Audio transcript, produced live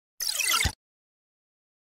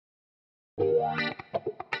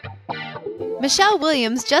Michelle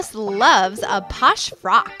Williams just loves a posh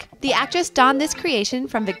frock. The actress donned this creation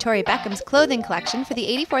from Victoria Beckham's clothing collection for the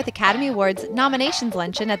 84th Academy Awards nominations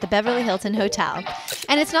luncheon at the Beverly Hilton Hotel.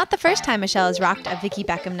 And it's not the first time Michelle has rocked a Vicki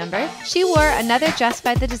Beckham number. She wore another dress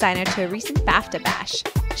by the designer to a recent BAFTA bash.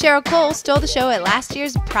 Cheryl Cole stole the show at last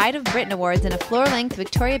year's Pride of Britain Awards in a floor-length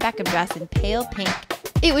Victoria Beckham dress in pale pink.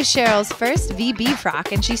 It was Cheryl's first VB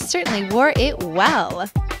frock, and she certainly wore it well.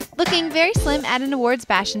 Looking very slim at an awards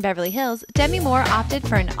bash in Beverly Hills, Demi Moore opted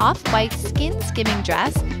for an off-white skin-skimming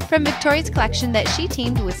dress from Victoria's collection that she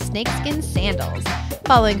teamed with snakeskin sandals.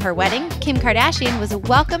 Following her wedding, Kim Kardashian was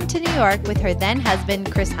welcomed to New York with her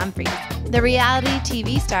then-husband Chris Humphries. The reality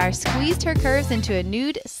TV star squeezed her curves into a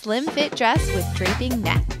nude, slim-fit dress with draping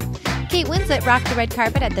neck. Kate Winslet rocked the red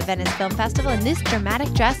carpet at the Venice Film Festival in this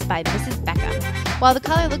dramatic dress by Mrs. Beckham. While the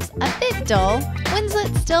color looks a bit dull,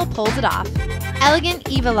 Winslet still pulls it off. Elegant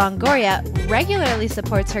Eva Longoria regularly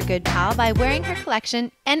supports her good pal by wearing her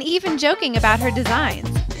collection and even joking about her designs.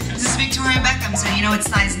 This is Victoria Beckham, so you know it's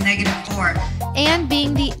size -4. And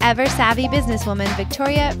being the ever-savvy businesswoman,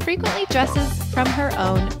 Victoria frequently dresses from her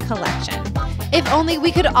own collection. If only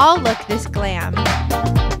we could all look this glam.